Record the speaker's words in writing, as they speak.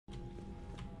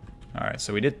Alright,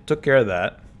 so we took care of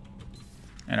that.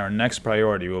 And our next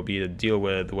priority will be to deal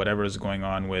with whatever is going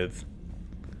on with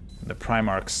the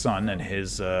Primarch's son and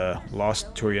his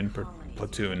lost Turian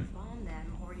platoon. Bomb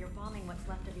them, or you're bombing what's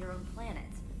left of your own planet.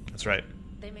 That's right.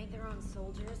 They make their own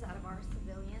soldiers out of our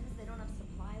civilians. They don't have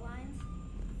supply lines.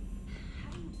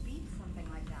 How do you beat something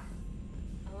like that?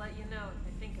 I'll let you know if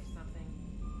I think of something.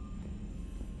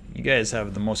 You guys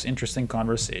have the most interesting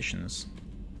conversations.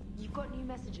 You've got new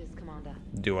messages, Commander.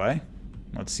 Do I?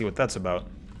 Let's see what that's about.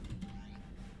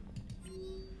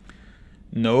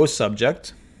 No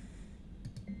subject.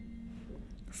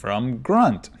 From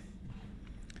Grunt.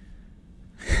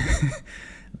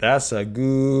 That's a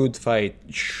good fight,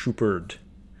 Shuperd.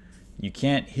 You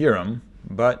can't hear him,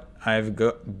 but I've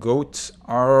got goats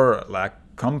are like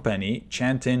company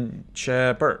chanting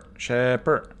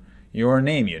Shepherd, your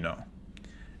name, you know.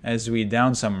 As we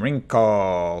down some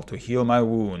Wrinkle to heal my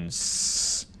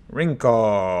wounds.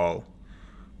 Wrinkle,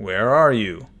 where are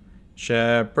you?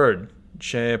 Shepherd,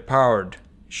 Shepherd,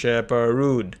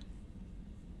 Shepherd.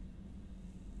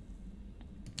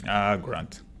 Ah,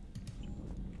 Grunt.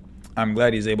 I'm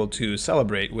glad he's able to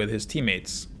celebrate with his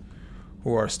teammates,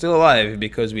 who are still alive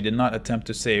because we did not attempt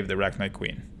to save the Arachnoid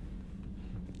Queen.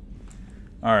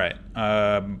 Alright,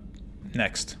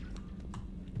 next.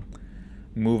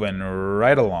 Moving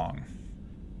right along.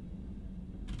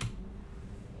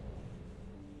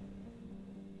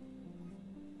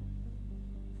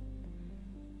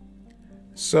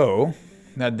 So,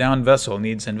 that downed vessel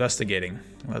needs investigating.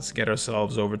 Let's get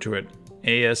ourselves over to it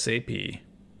ASAP.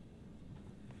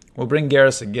 We'll bring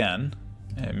Garrus again.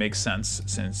 It makes sense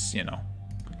since, you know,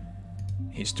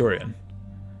 he's Turian.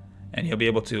 And he'll be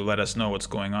able to let us know what's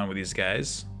going on with these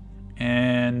guys.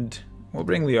 And we'll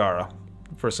bring Liara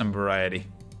for some variety.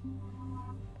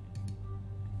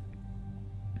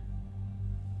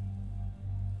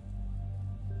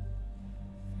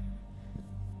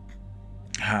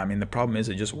 I mean, the problem is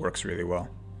it just works really well.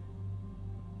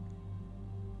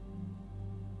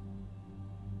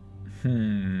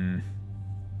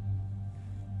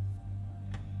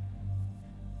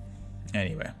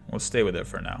 Anyway, we'll stay with it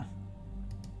for now.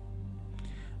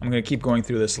 I'm gonna keep going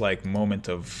through this like moment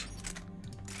of,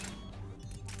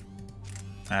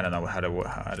 I don't know how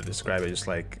to describe it, just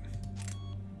like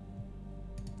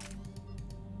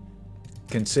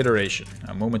consideration,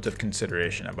 a moment of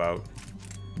consideration about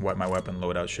what my weapon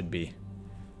loadout should be.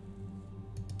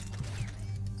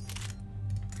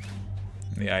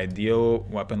 The ideal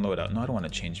weapon loadout. No, I don't want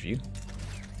to change view.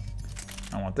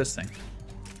 I want this thing.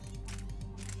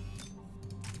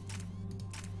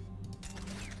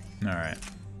 Alright.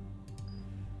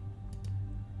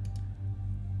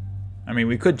 I mean,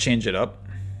 we could change it up.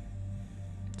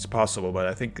 It's possible, but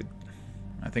I think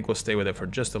we'll stay with it for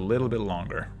just a little bit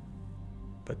longer.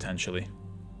 Potentially.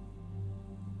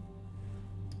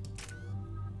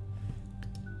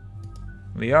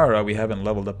 Liara, we haven't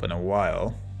leveled up in a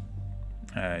while.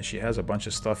 She has a bunch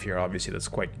of stuff here, obviously, that's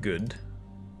quite good.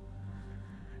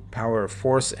 Power of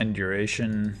force and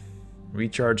duration.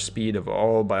 Recharge speed of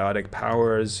all biotic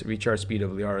powers. Recharge speed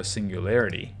of Liara's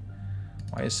singularity.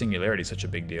 Why is singularity such a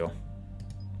big deal?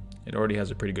 It already has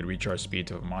a pretty good recharge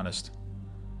speed, if I'm honest.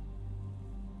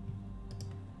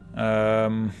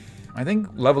 I think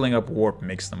leveling up warp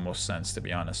makes the most sense, to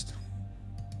be honest.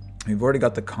 We've already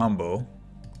got the combo.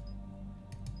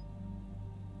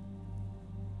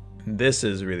 This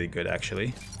is really good,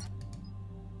 actually.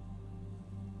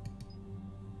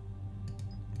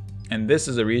 And this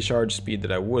is a recharge speed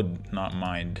that I would not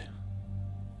mind.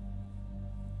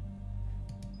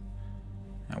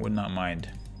 I would not mind.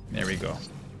 There we go.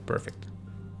 Perfect.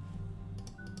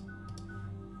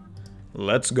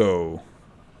 Let's go.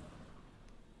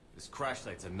 This crash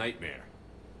site's a nightmare.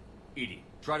 Edie,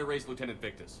 try to raise Lieutenant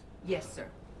Victus. Yes, sir.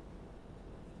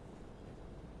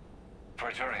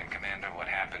 Turian, Commander, what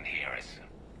happened here is,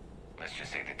 let's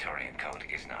just say the Turian code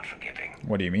is not forgiving.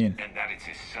 What do you mean? And that it's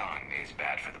his son is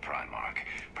bad for the Primarch.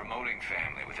 Promoting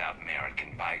family without merit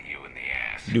can bite you in the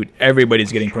ass. Dude,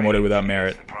 everybody's getting promoted without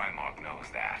merit. The Primarch knows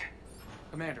that.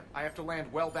 Commander, I have to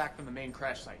land well back from the main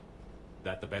crash site.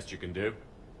 That the best you can do?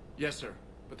 Yes, sir.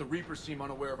 But the Reapers seem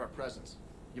unaware of our presence.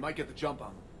 You might get the jump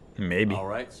on them. Maybe. All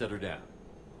right, set her down.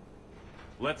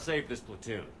 Let's save this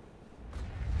platoon.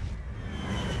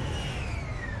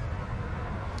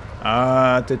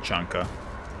 Ah, Tachanka.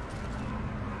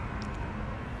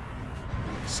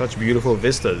 Such beautiful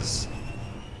vistas.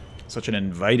 Such an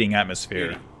inviting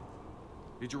atmosphere. Edie,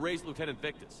 did you raise Lieutenant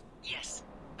Victus? Yes,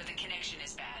 but the connection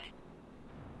is bad.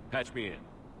 Patch me in.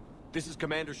 This is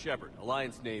Commander Shepard,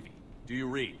 Alliance Navy. Do you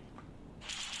read?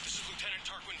 This is Lieutenant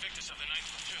Tarquin Victus of the 9th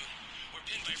Platoon. We're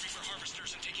pinned by Reaper Harbor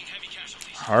harvesters and taking heavy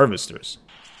casualties. Harvesters.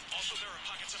 Also, there are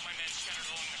pockets of my men scattered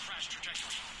along the crash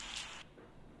trajectory.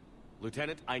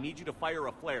 Lieutenant, I need you to fire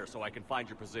a flare so I can find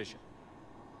your position.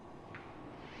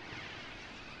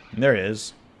 There he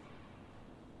is.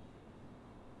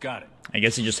 Got it. I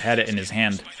guess he just had it in his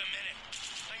hand. By the minute.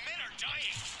 My men are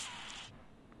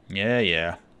dying. Yeah,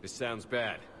 yeah. This sounds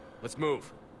bad. Let's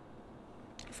move.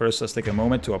 First, let's take a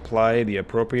moment to apply the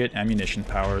appropriate ammunition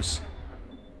powers.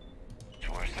 It's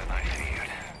worse than I feared.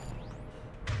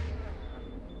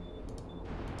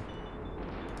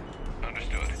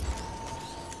 Understood.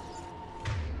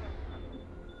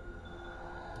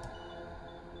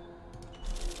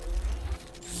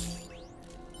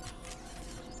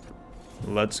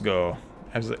 Let's go.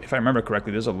 If I remember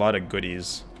correctly, there's a lot of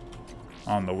goodies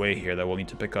on the way here that we'll need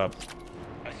to pick up.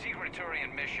 A secret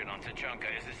Turian mission on Tachanka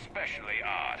is especially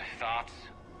odd. Thoughts?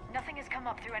 Nothing has come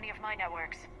up through any of my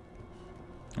networks.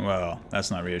 Well, that's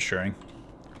not reassuring.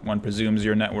 One presumes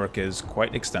your network is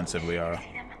quite extensive, Liara.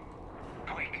 See them?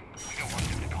 Quick, we don't want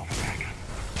them to call for backup.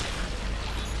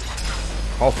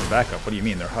 Call for backup? What do you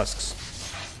mean? They're husks.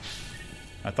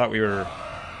 I thought we were...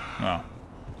 well...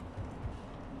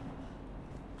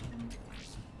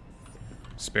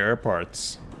 spare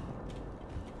parts.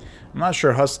 I'm not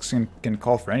sure husks can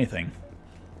call for anything.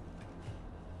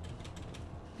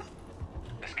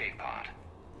 Escape pod.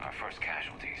 Our first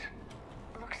casualties.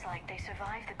 Looks like they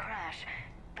survived the crash,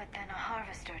 but then a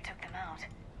harvester took them out,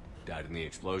 Died in the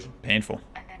explosion? Painful.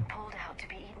 and then pulled out to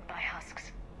be eaten by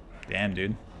husks. Damn,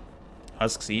 dude.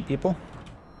 Husks eat people?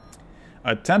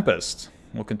 A Tempest.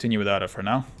 We'll continue without it for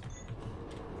now.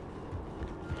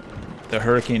 The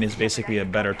Hurricane is basically a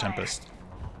better Tempest.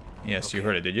 Yes, you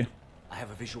heard it, did you? I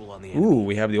have a visual on the enemy. Ooh,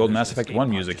 we have the old There's Mass an Effect escape 1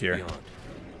 pod music just here. beyond.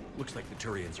 Looks like the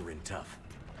Turians are in tough.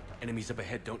 Enemies up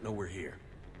ahead don't know we're here.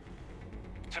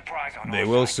 Surprise on They all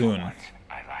will sides at soon. once.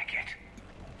 I like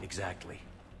it. Exactly.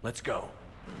 Let's go.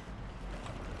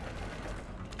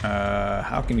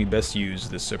 How can we best use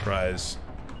this surprise?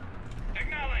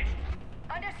 Acknowledge.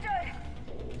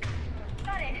 Understood.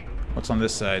 Got it. What's on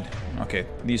this side? Okay,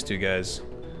 these two guys.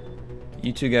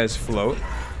 You two guys float.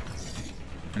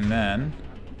 And then...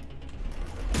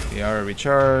 they are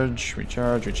recharge,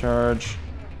 recharge, recharge.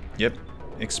 Yep,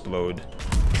 explode.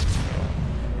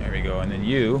 There we go, and then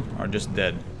you are just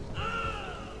dead.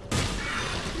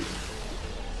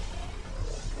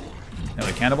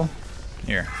 Another cannibal?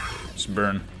 Here, just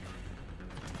burn.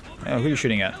 Oh, who are you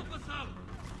shooting at?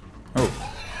 Oh,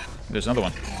 there's another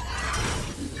one.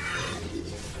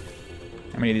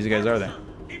 How many of these guys are there?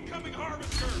 Incoming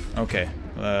harvester. Okay,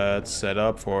 let's set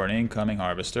up for an incoming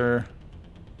harvester.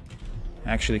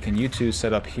 Actually, can you two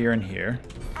set up here and here?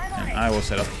 And I will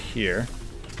set up here.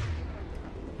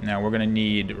 Now we're gonna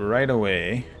need right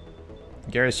away...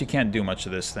 Garrus, you can't do much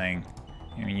of this thing.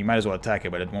 I mean, you might as well attack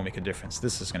it, but it won't make a difference.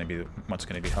 This is gonna be what's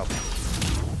gonna be helping.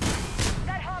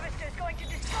 That harvester is going to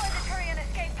destroy the Turian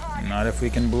escape pod. Not if we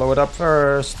can blow it up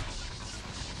first.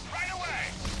 Right away.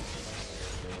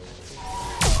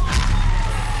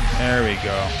 There we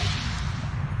go.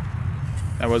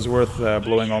 That was worth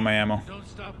blowing all my ammo. Don't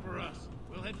stop for us.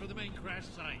 We'll head for the main crash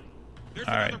site. There's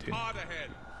All right, another dude. pod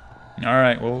ahead. All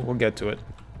right, we'll get to it.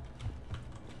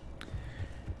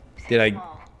 Did I?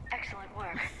 Small. Excellent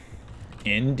work.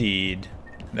 Indeed.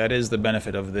 That is the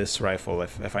benefit of this rifle.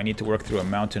 If I need to work through a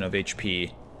mountain of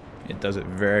HP, it does it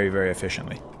very, very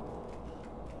efficiently.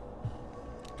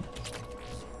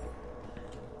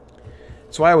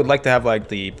 So I would like to have like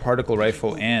the particle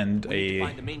rifle and a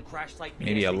Find the main crash site.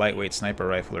 maybe a lightweight sniper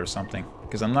rifle or something,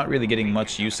 because I'm not really getting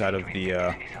much use out of the It's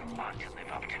a lot to live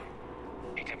up to.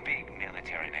 It's a big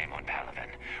military name on Palaven.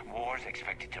 War's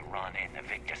expected to run in the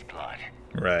victor's blood.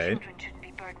 right. Children shouldn't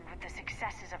be burdened with the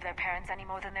successes of their parents any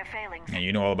more than their failings. And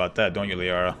you know all about that, don't you,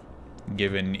 Liara?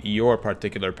 Given your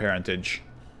particular parentage.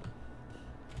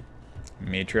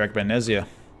 Matriarch Benezia.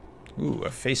 Ooh, a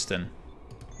Faiston.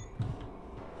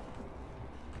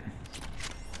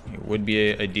 It would be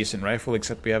a decent rifle,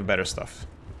 except we have better stuff.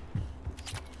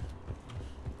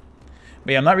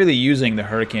 But yeah, I'm not really using the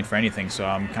Hurricane for anything, so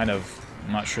I'm kind of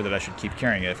not sure that I should keep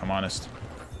carrying it, if I'm honest.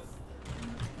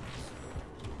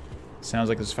 Sounds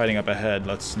like there's fighting up ahead.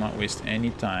 Let's not waste any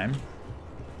time.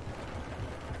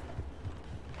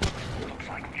 Looks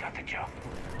like we got the jump.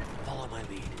 Follow my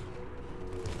lead.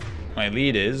 My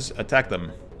lead is attack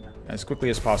them as quickly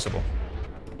as possible.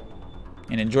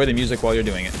 And enjoy the music while you're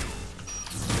doing it.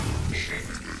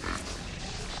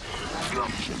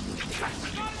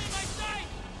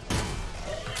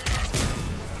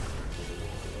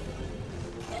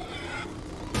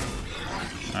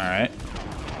 Alright.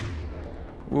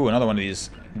 Ooh, another one of these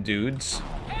dudes.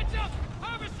 Heads up!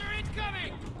 Harvester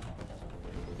incoming!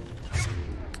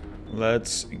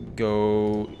 Let's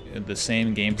go the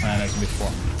same game plan as before.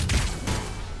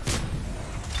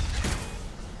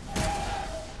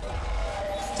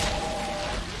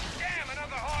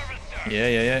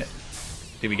 Yeah.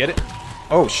 Did we get it?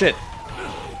 Oh, shit.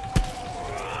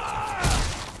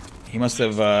 He must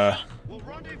have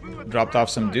dropped off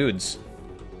some dudes.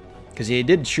 Because he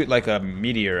did shoot like a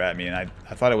meteor at me, and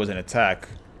I thought it was an attack.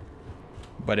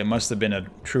 But it must have been a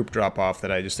troop drop-off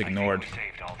that I just ignored.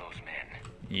 Saved all those men.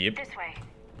 Yep. This way.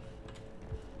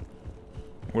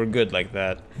 We're good like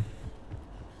that.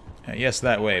 Yes,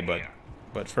 that way,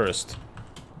 but first,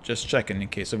 just checking in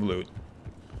case of loot.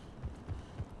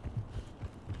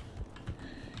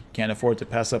 Can't afford to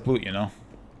pass up loot, you know.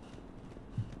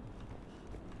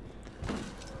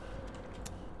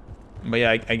 But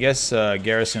yeah, I guess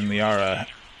Garrison Liara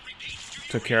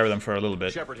took care of them for a little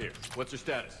bit. Shepard here. What's your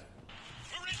status?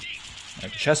 A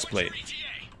chest plate.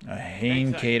 A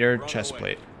Hain Cater chest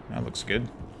plate. That looks good.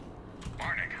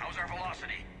 Barnick, how's our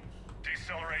velocity?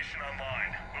 Deceleration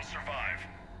online. We'll survive.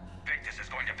 Victus is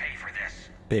going to pay for this.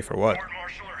 Pay for what?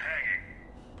 Court-martial or hanging?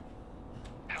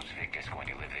 How's Victus going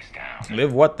to live this down?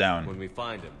 Live what down? When we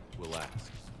find him, we'll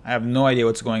ask. I have no idea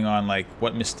what's going on. Like,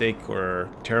 what mistake or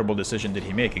terrible decision did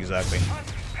he make exactly?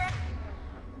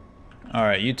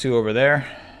 Alright, you two over there.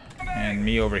 And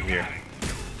me over here.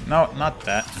 No, not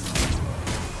that.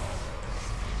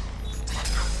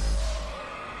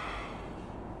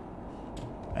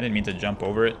 I didn't mean to jump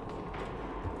over it.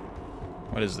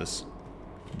 What is this?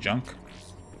 Junk?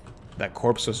 That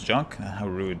corpse was junk? How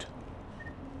rude.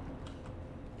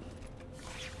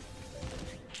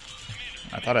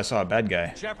 I thought I saw a bad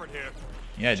guy. Shepard here.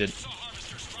 Yeah, I did.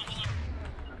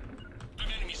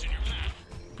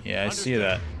 Yeah, I see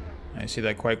that. I see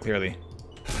that quite clearly.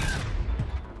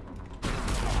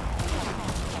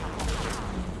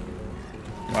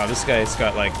 Wow, this guy's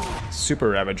got like super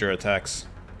Ravager attacks.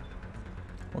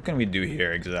 What can we do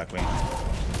here exactly?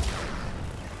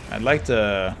 I'd like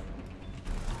to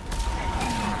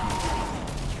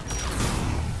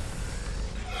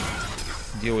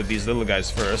deal with these little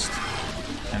guys first,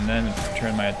 and then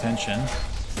turn my attention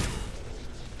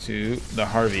to the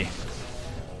Harvey.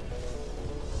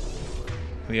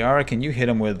 Liara, can you hit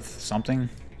him with something?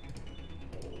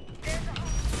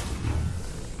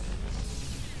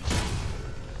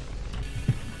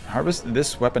 Harvest.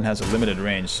 This weapon has a limited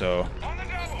range, so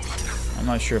I'm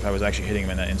not sure if I was actually hitting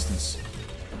him in that instance.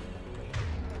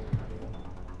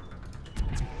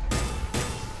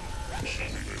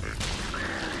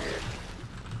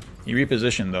 He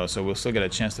repositioned though, so we'll still get a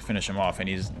chance to finish him off, and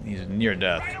he's near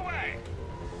death.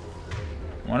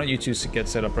 Why don't you two get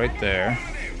set up right there?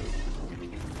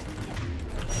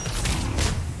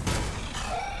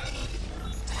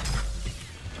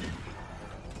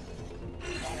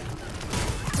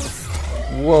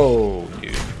 Whoa,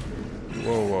 dude.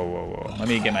 Whoa. Let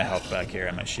me get my health back here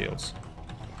and my shields.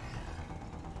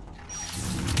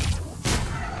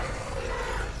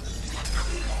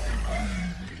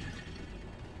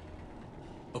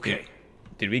 Okay.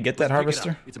 Did we get that Let's pick it harvester?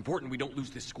 up. It's important we don't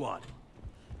lose this squad.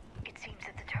 It seems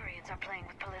that the Turians are playing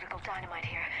with political dynamite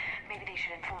here. Maybe they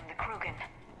should inform the Krogan.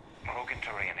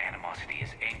 Krogan-Turian animosity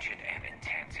is ancient and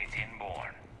intense. It's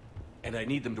inborn. And I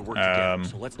need them to work together,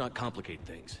 so let's not complicate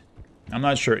things. I'm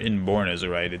not sure inborn is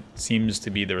right. It seems to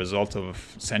be the result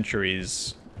of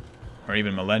centuries or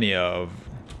even millennia of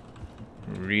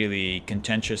really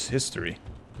contentious history.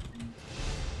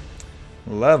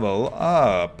 Level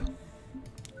up.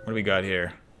 What do we got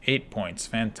here? 8 points.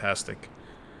 Fantastic.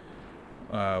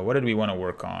 What did we want to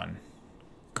work on?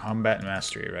 Combat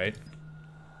mastery, right?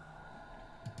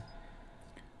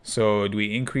 So, do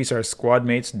we increase our squad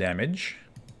mates' damage?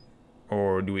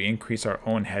 Or do we increase our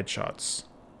own headshots?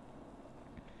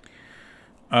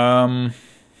 The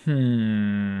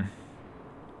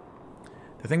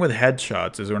thing with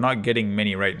headshots is we're not getting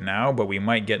many right now, but we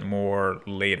might get more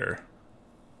later.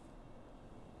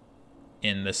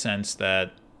 In the sense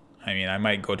that, I mean, I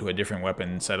might go to a different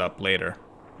weapon setup later,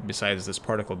 besides this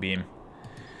particle beam.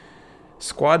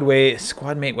 Squad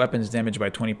mate weapons damage by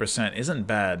 20% isn't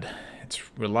bad. It's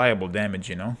reliable damage,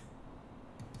 you know?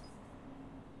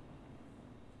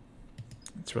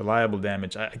 It's reliable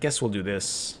damage. I guess we'll do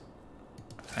this.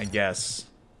 I guess.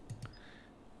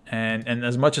 And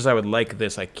as much as I would like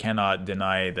this, I cannot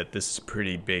deny that this is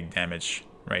pretty big damage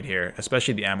right here,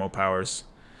 especially the ammo powers.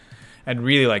 I'd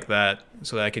really like that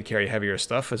so that I could carry heavier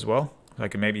stuff as well. So I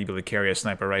could maybe be able to carry a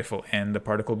sniper rifle and the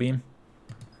particle beam.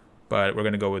 But we're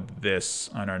going to go with this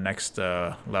on our next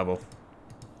level.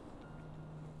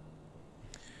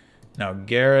 Now,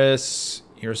 Garrus,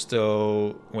 you're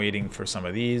still waiting for some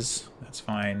of these. That's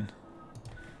fine.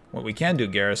 What we can do,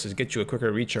 Garrus, is get you a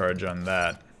quicker recharge on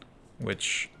that,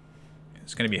 which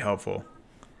is going to be helpful.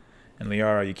 And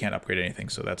Liara, you can't upgrade anything,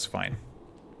 so that's fine.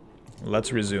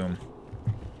 Let's resume.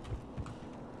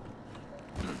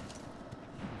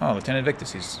 Oh, Lieutenant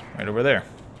Victus, he's right over there.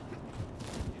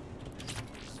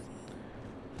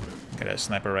 Got a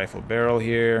sniper rifle barrel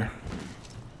here.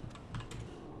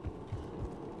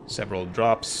 Several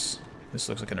drops. This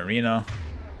looks like an arena.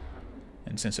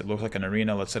 And since it looks like an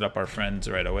arena, let's set up our friends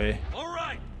right away. All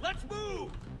right, let's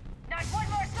move. Not one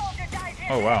more soldier dies here.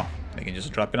 Oh wow, they can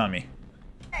just drop in on me.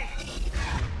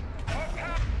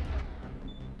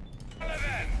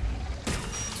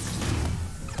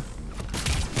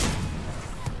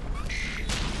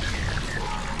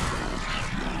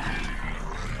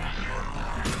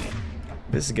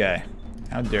 This guy,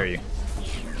 how dare you?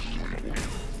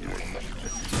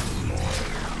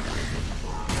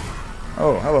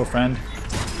 Oh, hello, friend.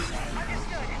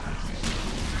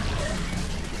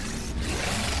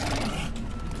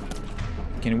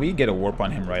 Can we get a warp on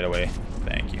him right away?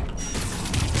 Thank you.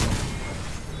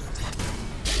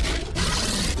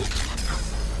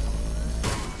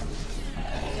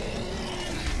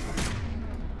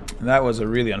 That was a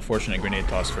really unfortunate grenade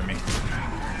toss for me.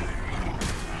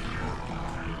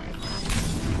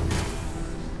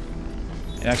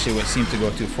 It actually would seem to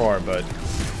go too far, but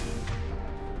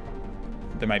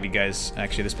there might be guys.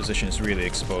 Actually, this position is really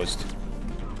exposed.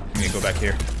 Let me go back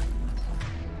here.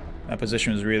 That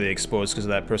position was really exposed because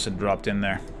that person dropped in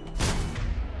there.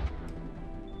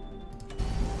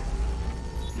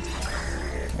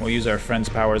 We'll use our friend's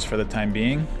powers for the time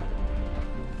being.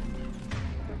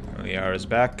 Liara's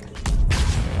back.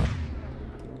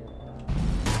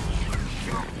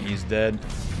 He's dead.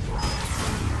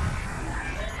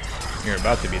 You're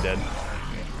about to be dead.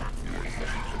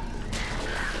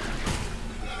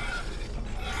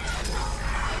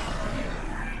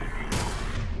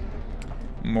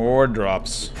 More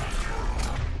drops.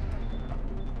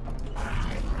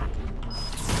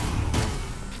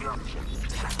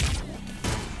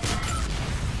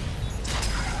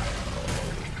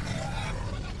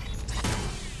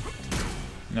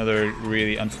 Another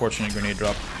really unfortunate grenade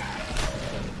drop.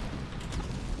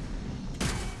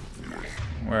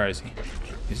 Where is he?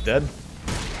 He's dead?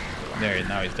 There,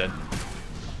 now he's dead.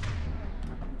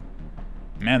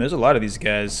 Man, there's a lot of these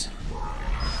guys.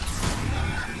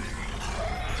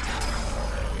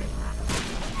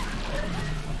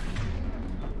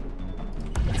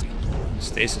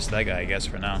 Stasis that guy, I guess,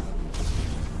 for now.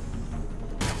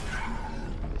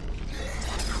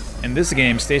 In this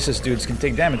game, stasis dudes can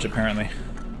take damage, apparently.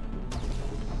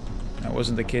 That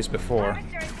wasn't the case before.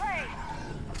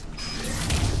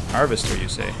 Harvester, you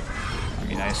say? I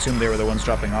mean, I assume they were the ones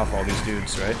dropping off all these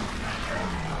dudes, right?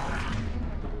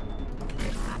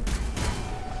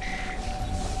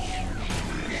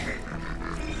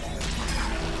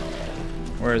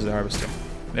 Where is the harvester?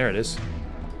 There it is.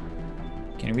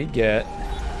 Can we get...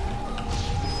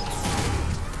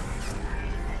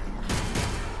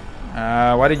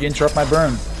 why did you interrupt my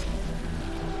burn?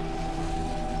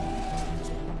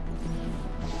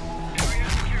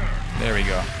 There we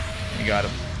go. We got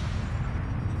him.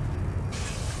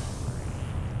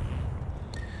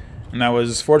 And that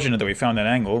was fortunate that we found that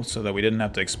angle so that we didn't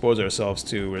have to expose ourselves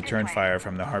to return fire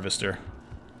from the harvester.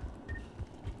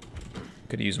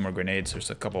 Could use more grenades. There's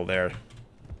a couple there.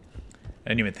 I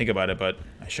didn't even think about it, but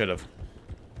I should have.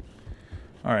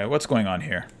 Alright, what's going on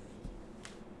here?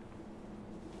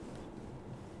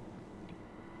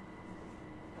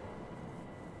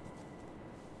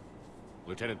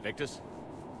 Lieutenant Victus?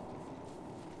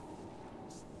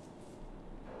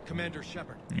 Commander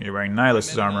Shepard. You're wearing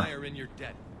Nihilist's Men and armor. I are in your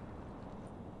debt.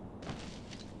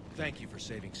 Thank you for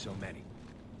saving so many.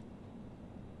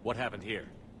 What happened here?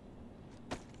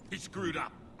 He screwed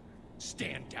up.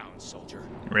 Stand down, soldier.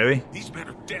 Really? These men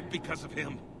are dead because of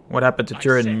him. What happened to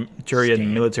Turian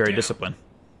stand military down. discipline?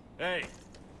 Hey,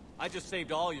 I just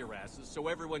saved all your asses, so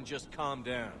everyone just calm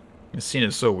down. This scene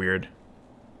is so weird.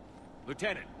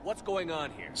 Lieutenant, what's going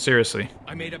on here? Seriously.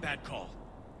 I made a bad call.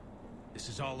 This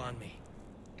is all on me.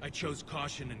 I chose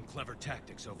caution and clever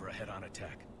tactics over a head-on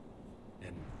attack.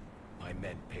 And my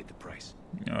men paid the price.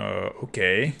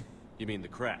 Okay. You mean the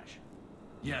crash?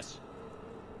 Yes.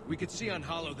 We could see on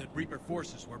Hollow that Reaper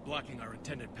forces were blocking our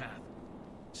intended path.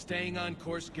 Staying on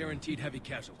course guaranteed heavy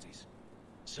casualties.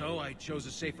 So I chose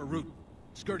a safer route,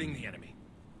 skirting the enemy.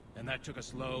 And that took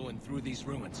us low and through these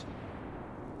ruins.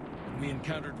 When we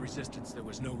encountered resistance, there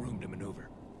was no room to maneuver.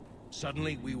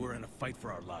 Suddenly, we were in a fight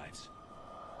for our lives.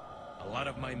 A lot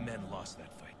of my men lost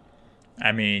that fight.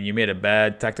 I mean, you made a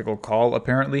bad tactical call,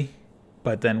 apparently.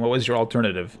 But then what was your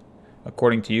alternative?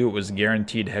 According to you, it was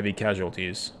guaranteed heavy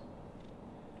casualties.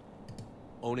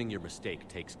 Owning your mistake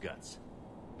takes guts.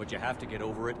 But you have to get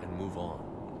over it and move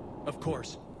on. Of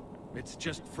course. It's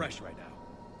just fresh right now.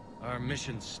 Our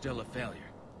mission's still a failure.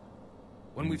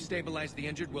 When we've stabilized the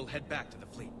injured, we'll head back to the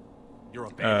fleet. You're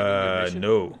abandoning your mission?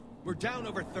 No. We're down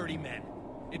over 30 men.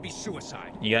 It'd be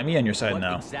suicide. You got me on your side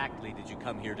now. What exactly did you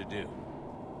come here to do?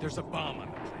 There's a bomb on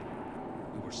the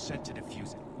planet. We were sent to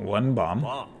defuse it. One bomb?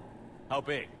 Bomb? How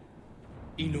big?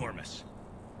 Enormous.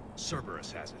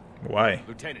 Cerberus has it. Why?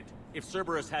 Lieutenant, if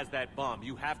Cerberus has that bomb,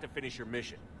 you have to finish your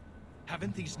mission.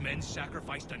 Haven't these men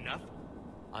sacrificed enough?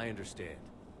 I understand.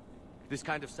 This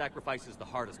kind of sacrifice is the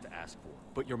hardest to ask for,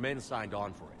 but your men signed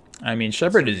on for it. I mean,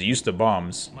 Shepard is used to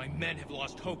bombs. My men have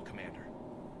lost hope, Commander.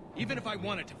 Even if I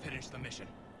wanted to finish the mission,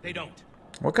 they don't.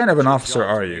 What kind of an officer Job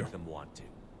to are make you? them want to.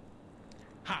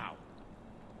 How?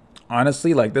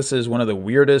 Honestly, like, this is one of the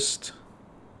weirdest,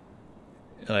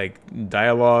 like,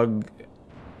 dialogue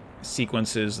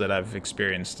sequences that I've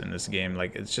experienced in this game.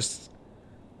 Like, it's just...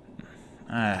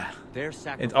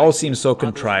 it all seems so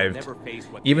contrived.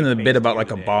 Even the bit about,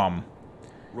 like, a bomb.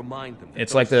 Remind them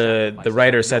It's like the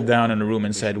writer sat down in a room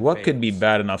and said, what could be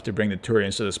bad enough to bring the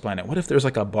Turians to this planet? What if there's,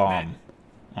 like, a bomb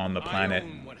on the planet?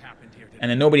 And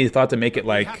then nobody thought to make it,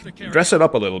 like, dress it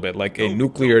up a little bit, like a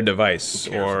nuclear device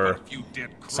or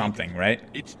something, right?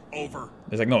 It's over.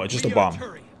 It's like, no, it's just a bomb.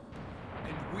 And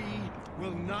we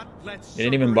will not let They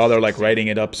didn't even bother, like, writing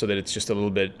it up so that it's just a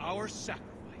little bit... Our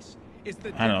sacrifice is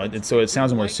the I don't know, so it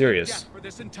sounds more serious. For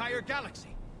this entire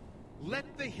galaxy. Let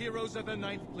the heroes of the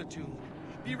 9th platoon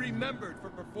be remembered for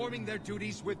performing their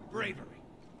duties with bravery.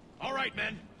 All right,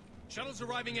 men. Shuttle's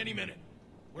arriving any minute.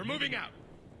 We're moving out.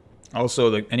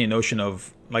 Also, any notion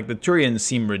of, like, the Turians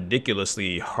seem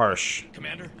ridiculously harsh.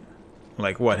 Commander?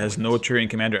 Like, what, has no Turian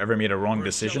commander ever made a wrong We're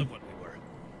decision? still at what we were.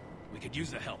 We could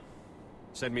use the help.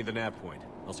 Send me the nav point.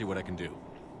 I'll see what I can do.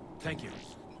 Thank you.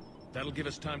 That'll give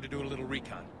us time to do a little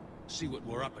recon. See what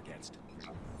we're up against.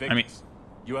 Victus,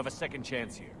 you have a second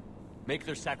chance here. Make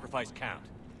their sacrifice count.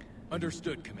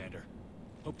 Understood, Commander.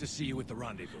 Hope to see you at the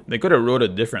rendezvous. They could have wrote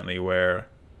it differently, where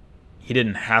he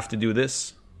didn't have to do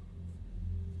this.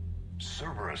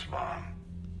 Cerberus bomb.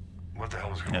 What the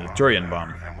hell is going Yeah, on? the Turian there?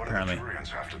 bomb, And what apparently. do the Turians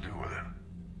have to do with it?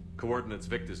 Coordinates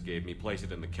Victus gave me place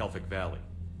it in the Kelphic Valley.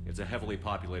 It's a heavily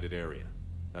populated area.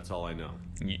 That's all I know.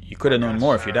 You could have known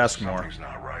more if you'd asked more. Something's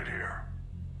not right here.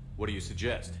 What do you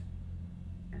suggest?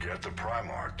 Get the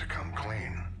Primarch to come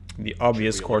clean. The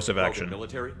obvious Should we course alert of Krogan action.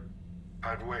 Military?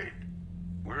 I'd wait.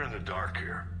 We're in the dark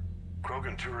here.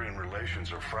 Krogan-Turian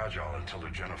relations are fragile until the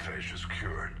genophage is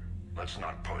cured. Let's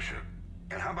not push it.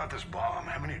 And how about this bomb?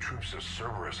 How many troops does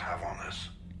Cerberus have on this?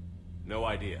 No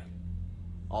idea.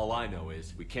 All I know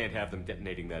is we can't have them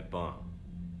detonating that bomb.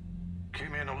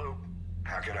 Keep me in the loop.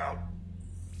 Hack it out.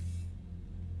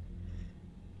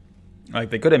 Like,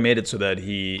 they could have made it so that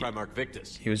he Primarch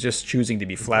Victus. was just choosing to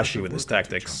be flashy with his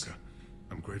tactics.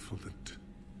 I'm grateful that...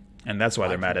 And that's why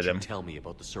they're mad at him. Tell me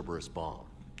about the Cerberus bomb.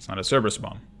 It's not a Cerberus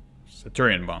bomb. It's a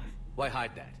Turian bomb. Why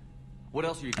hide that? What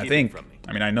else are you I keeping think. from me?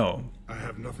 I mean, I know. I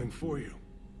have nothing for you.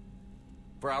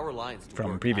 For our alliance to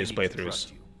From work, previous I need to playthroughs.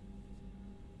 trust you.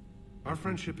 Our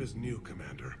friendship is new,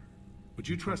 Commander. Would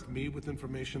you trust me with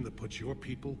information that puts your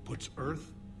people, puts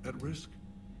Earth, at risk?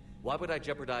 Why would I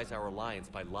jeopardize our alliance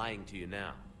by lying to you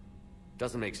now?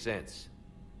 Doesn't make sense.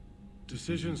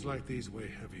 Decisions like these weigh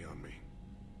heavy on me.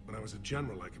 When I was a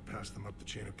general, I could pass them up the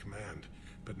chain of command.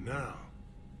 But now,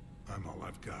 I'm all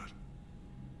I've got.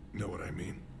 Know what I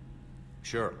mean?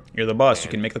 Sure. You're the boss. You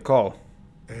can make the call.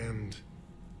 And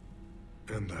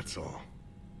that's all.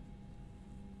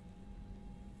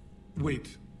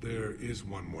 Wait, there is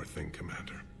one more thing,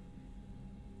 Commander.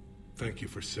 Thank you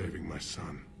for saving my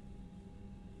son.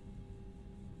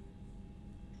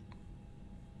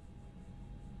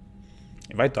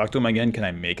 If I talk to him again, can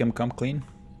I make him come clean?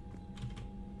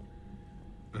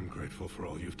 I'm grateful for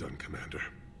all you've done, Commander.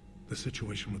 The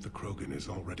situation with the Krogan is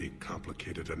already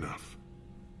complicated enough.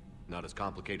 Not as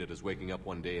complicated as waking up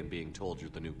one day and being told you're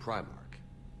the new Primarch.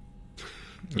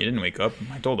 He didn't wake up.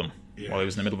 I told him while he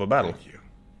was in the middle of a battle. Thank you.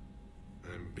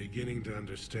 I'm beginning to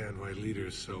understand why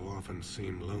leaders so often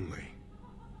seem lonely.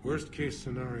 Worst-case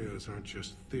scenarios aren't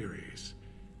just theories.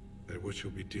 They're what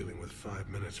you'll be dealing with 5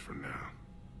 minutes from now.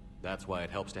 That's why it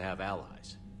helps to have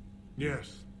allies.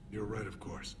 Yes, you're right, of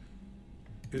course.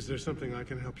 Is there something I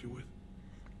can help you with?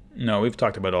 No, we've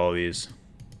talked about all of these.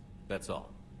 That's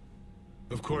all.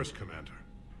 Of course, Commander.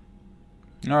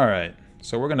 Alright,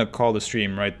 so we're going to call the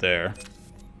stream right there.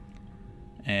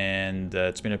 And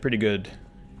it's been a pretty good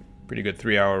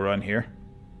 3-hour run here.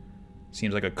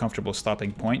 Seems like a comfortable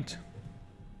stopping point.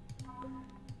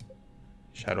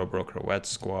 Shadow Broker Wet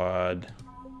Squad.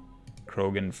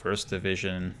 Krogan 1st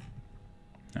Division.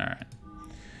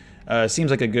 Alright. Seems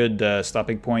like a good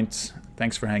stopping point.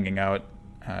 Thanks for hanging out.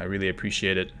 I really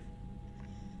appreciate it.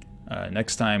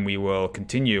 Next time we will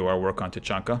continue our work on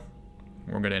Tuchanka.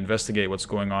 We're going to investigate what's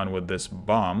going on with this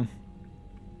bomb.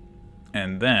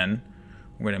 And then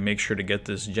we're going to make sure to get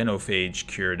this genophage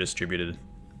cure distributed.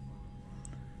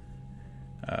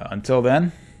 Until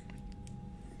then,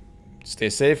 stay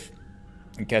safe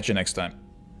and catch you next time.